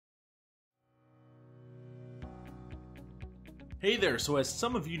Hey there, so as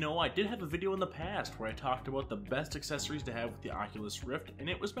some of you know, I did have a video in the past where I talked about the best accessories to have with the Oculus Rift, and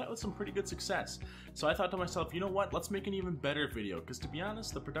it was met with some pretty good success. So I thought to myself, you know what, let's make an even better video, because to be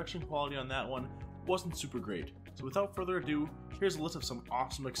honest, the production quality on that one wasn't super great. So without further ado, here's a list of some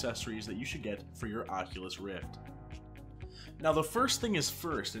awesome accessories that you should get for your Oculus Rift. Now the first thing is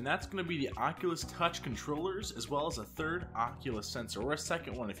first, and that's going to be the Oculus Touch controllers, as well as a third Oculus sensor, or a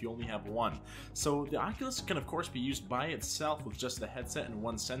second one if you only have one. So the Oculus can of course be used by itself with just the headset and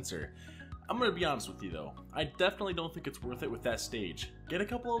one sensor. I'm going to be honest with you though, I definitely don't think it's worth it with that stage. Get a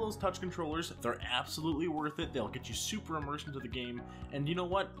couple of those touch controllers, they're absolutely worth it, they'll get you super immersed into the game, and you know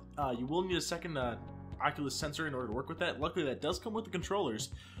what, you will need a second Oculus sensor in order to work with that. Luckily that does come with the controllers.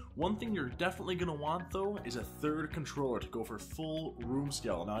 One thing you're definitely going to want though is a third controller to go for full room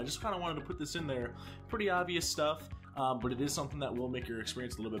scale. Now I just kind of wanted to put this in there, pretty obvious stuff, but it is something that will make your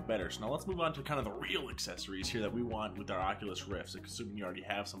experience a little bit better. So now let's move on to kind of the real accessories here that we want with our Oculus Rifts, assuming you already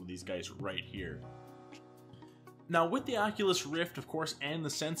have some of these guys right here. Now with the Oculus Rift, of course, and the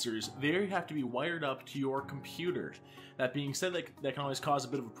sensors, they have to be wired up to your computer. That being said, that can always cause a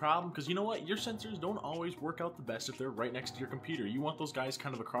bit of a problem, because you know what, your sensors don't always work out the best if they're right next to your computer. You want those guys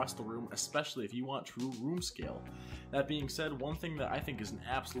kind of across the room, especially if you want true room scale. That being said, one thing that I think is an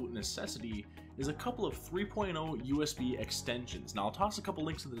absolute necessity is a couple of 3.0 USB extensions. Now I'll toss a couple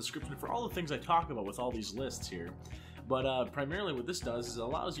links in the description for all the things I talk about with all these lists here. But primarily what this does is it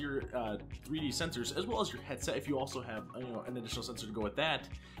allows your 3D sensors, as well as your headset, if you also have an additional sensor to go with that,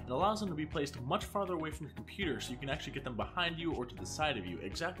 it allows them to be placed much farther away from your computer so you can actually get them behind you or to the side of you,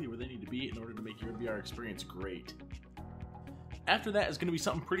 exactly where they need to be in order to make your VR experience great. After that is going to be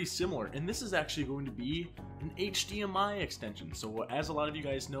something pretty similar, and this is actually going to be an HDMI extension. So as a lot of you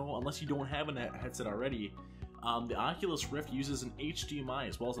guys know, unless you don't have a headset already, the Oculus Rift uses an HDMI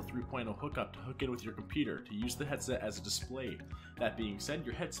as well as a 3.0 hookup to hook in with your computer to use the headset as a display. That being said,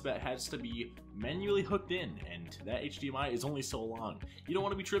 your headset has to be manually hooked in, and that HDMI is only so long. You don't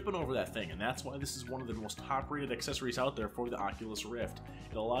want to be tripping over that thing, and that's why this is one of the most top-rated accessories out there for the Oculus Rift.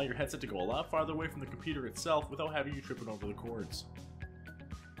 It'll allow your headset to go a lot farther away from the computer itself without having you tripping over the cords.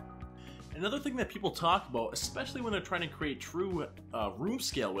 Another thing that people talk about, especially when they're trying to create true room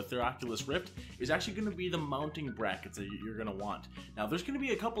scale with their Oculus Rift, is actually going to be the mounting brackets that you're going to want. Now there's going to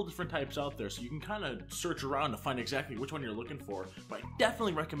be a couple different types out there, so you can kind of search around to find exactly which one you're looking for, but I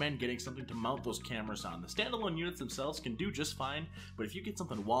definitely recommend getting something to mount those cameras on. The standalone units themselves can do just fine, but if you get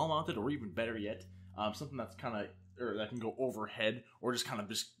something wall mounted, or even better yet, something that's kind of that can go overhead or just kind of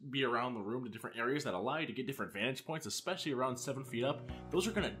be around the room to different areas that allow you to get different vantage points, especially around 7 feet up, those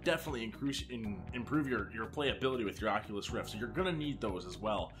are going to definitely improve your playability with your Oculus Rift, so you're going to need those as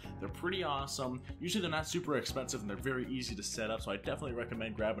well. They're pretty awesome. Usually they're not super expensive and they're very easy to set up, so I definitely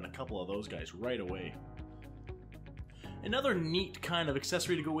recommend grabbing a couple of those guys right away. Another neat kind of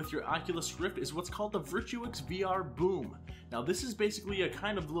accessory to go with your Oculus Rift is what's called the Virtuix VR Boom. Now this is basically a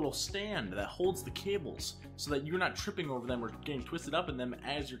kind of little stand that holds the cables so that you're not tripping over them or getting twisted up in them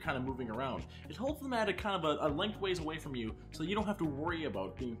as you're kind of moving around. It holds them at a kind of a lengthways away from you so you don't have to worry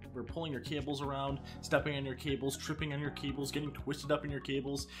about pulling your cables around, stepping on your cables, tripping on your cables, getting twisted up in your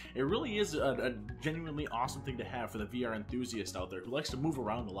cables. It really is a genuinely awesome thing to have for the VR enthusiast out there who likes to move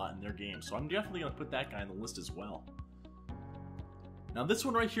around a lot in their game, so I'm definitely going to put that guy on the list as well. Now this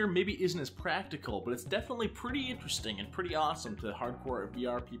one right here maybe isn't as practical, but it's definitely pretty interesting and pretty awesome to hardcore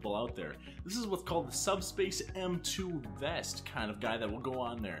VR people out there. This is what's called the Subspace M2 vest kind of guy that will go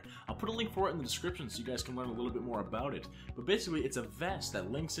on there. I'll put a link for it in the description so you guys can learn a little bit more about it. But basically it's a vest that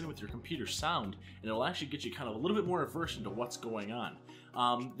links in with your computer sound, and it'll actually get you kind of a little bit more immersed into what's going on.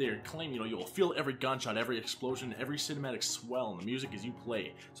 They claim, you'll feel every gunshot, every explosion, every cinematic swell in the music as you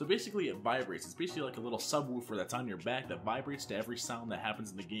play. So basically it vibrates. It's basically like a little subwoofer that's on your back that vibrates to every sound that happens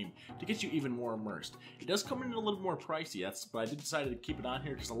in the game to get you even more immersed. It does come in a little more pricey, but I did decide to keep it on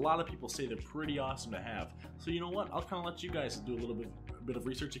here because a lot of people say they're pretty awesome to have. So you know what, I'll kind of let you guys do a bit of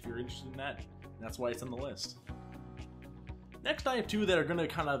research if you're interested in that. That's why it's on the list. Next I have two that are going to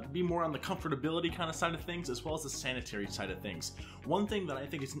kind of be more on the comfortability kind of side of things as well as the sanitary side of things. One thing that I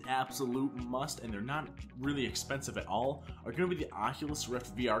think is an absolute must, and they're not really expensive at all, are going to be the Oculus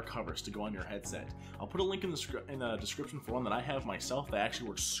Rift VR covers to go on your headset. I'll put a link in the description for one that I have myself that actually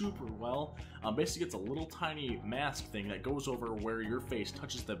works super well. Basically it's a little tiny mask thing that goes over where your face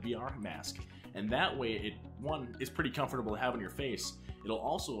touches the VR mask, and that way one, is pretty comfortable to have on your face. It'll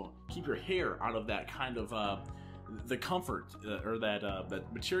also keep your hair out of that kind of the comfort or that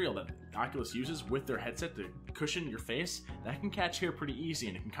material that Oculus uses with their headset to cushion your face, that can catch hair pretty easy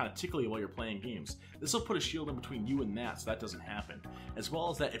and it can kind of tickle you while you're playing games. This will put a shield in between you and that so that doesn't happen. As well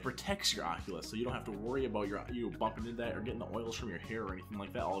as that it protects your Oculus so you don't have to worry about you bumping into that or getting the oils from your hair or anything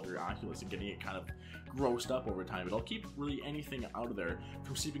like that all over your Oculus and getting it kind of grossed up over time. It'll keep really anything out of there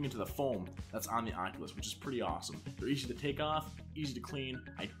from seeping into the foam that's on the Oculus, which is pretty awesome. They're easy to take off, easy to clean.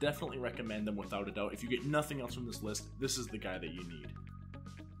 I definitely recommend them without a doubt. If you get nothing else from this list, this is the guy that you need.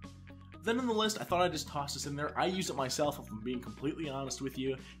 Then in the list, I thought I'd just toss this in there. I use it myself, if I'm being completely honest with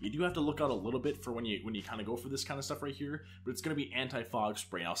you. You do have to look out a little bit for when you kind of go for this kind of stuff right here, but it's going to be anti-fog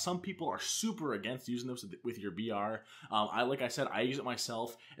spray. Now, some people are super against using this with your VR. Like I said, I use it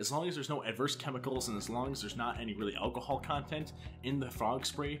myself. As long as there's no adverse chemicals and as long as there's not any really alcohol content in the fog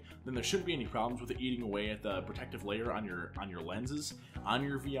spray, then there shouldn't be any problems with it eating away at the protective layer on your lenses, on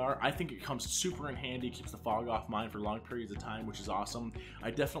your VR. I think it comes super in handy, keeps the fog off mine for long periods of time, which is awesome.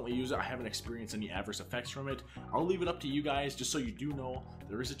 I definitely use it. I haven't experienced any adverse effects from it. I'll leave it up to you guys, just so you do know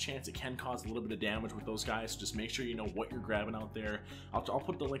there is a chance it can cause a little bit of damage with those guys, so just make sure you know what you're grabbing out there. I'll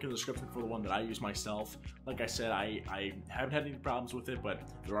put the link in the description for the one that I use myself. Like I said, I haven't had any problems with it, but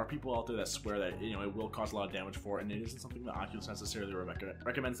there are people out there that swear that it will cause a lot of damage for it, and it isn't something that Oculus necessarily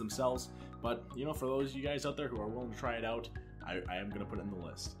recommends themselves. But for those of you guys out there who are willing to try it out, I am going to put it in the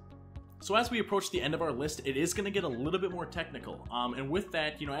list. So as we approach the end of our list, it is going to get a little bit more technical. And with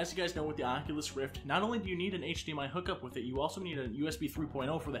that, as you guys know with the Oculus Rift, not only do you need an HDMI hookup with it, you also need a USB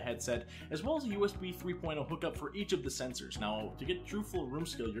 3.0 for the headset, as well as a USB 3.0 hookup for each of the sensors. Now, to get true full room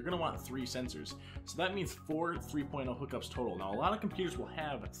scale, you're going to want 3 sensors. So that means 4 3.0 hookups total. Now, a lot of computers will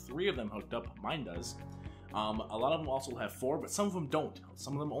have 3 of them hooked up. Mine does. A lot of them also have 4, but some of them don't.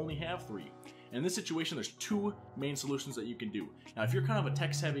 Some of them only have 3. In this situation, there's 2 main solutions that you can do. Now, if you're kind of a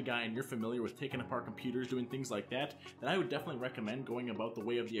tech-savvy guy and you're familiar with taking apart computers, doing things like that, then I would definitely recommend going about the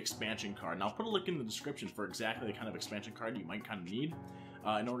way of the expansion card. Now, I'll put a link in the description for exactly the kind of expansion card you might kind of need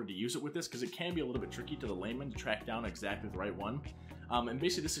in order to use it with this, because it can be a little bit tricky to the layman to track down exactly the right one. And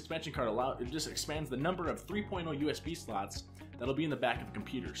basically, this expansion card just expands the number of 3.0 USB slots that'll be in the back of the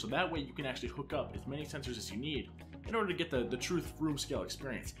computer. So that way, you can actually hook up as many sensors as you need in order to get the true room scale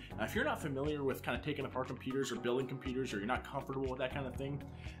experience. Now, if you're not familiar with kind of taking apart computers or building computers, or you're not comfortable with that kind of thing,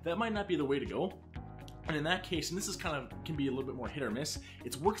 that might not be the way to go. And in that case, and this is can be a little bit more hit or miss,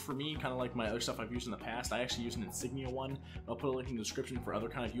 it's worked for me, kind of like my other stuff I've used in the past. I actually use an Insignia one. I'll put a link in the description for other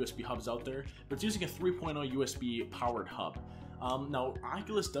kind of USB hubs out there, but it's using a 3.0 USB powered hub. Now,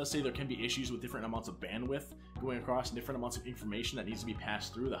 Oculus does say there can be issues with different amounts of bandwidth going across and different amounts of information that needs to be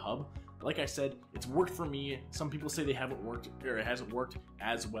passed through the hub. Like I said, it's worked for me. Some people say they haven't worked, or it hasn't worked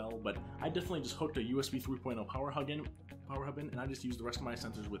as well, but I definitely just hooked a USB 3.0 power hub in, and I just used the rest of my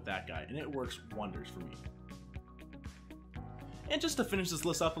sensors with that guy, and it works wonders for me. And just to finish this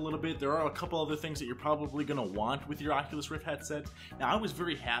list up a little bit, there are a couple other things that you're probably going to want with your Oculus Rift headset. Now, I was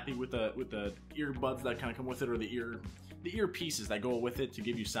very happy with the earbuds that kind of come with it, or the earpieces that go with it to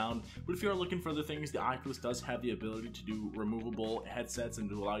give you sound. But if you are looking for other things, the Oculus does have the ability to do removable headsets and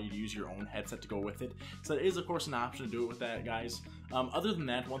to allow you to use your own headset to go with it. So that is, of course, an option to do it with that, guys. Other than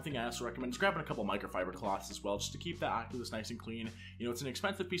that, one thing I also recommend is grabbing a couple microfiber cloths as well, just to keep the Oculus nice and clean. It's an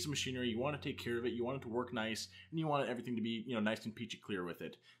expensive piece of machinery. You want to take care of it. You want it to work nice, and you want everything to be, nice and peachy clear with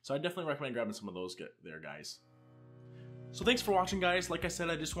it. So I definitely recommend grabbing some of those there, guys. So thanks for watching, guys. Like I said,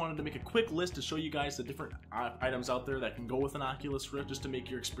 I just wanted to make a quick list to show you guys the different items out there that can go with an Oculus Rift, just to make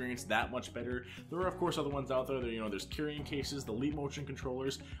your experience that much better. There are, of course, other ones out there. There's carrying cases, the Leap Motion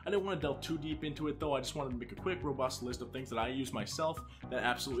controllers. I didn't want to delve too deep into it, though. I just wanted to make a quick, robust list of things that I use myself that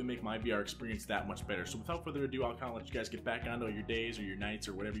absolutely make my VR experience that much better. So without further ado, I'll kind of let you guys get back onto your days or your nights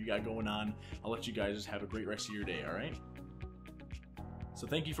or whatever you got going on. I'll let you guys just have a great rest of your day, all right? So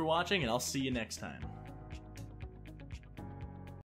thank you for watching, and I'll see you next time.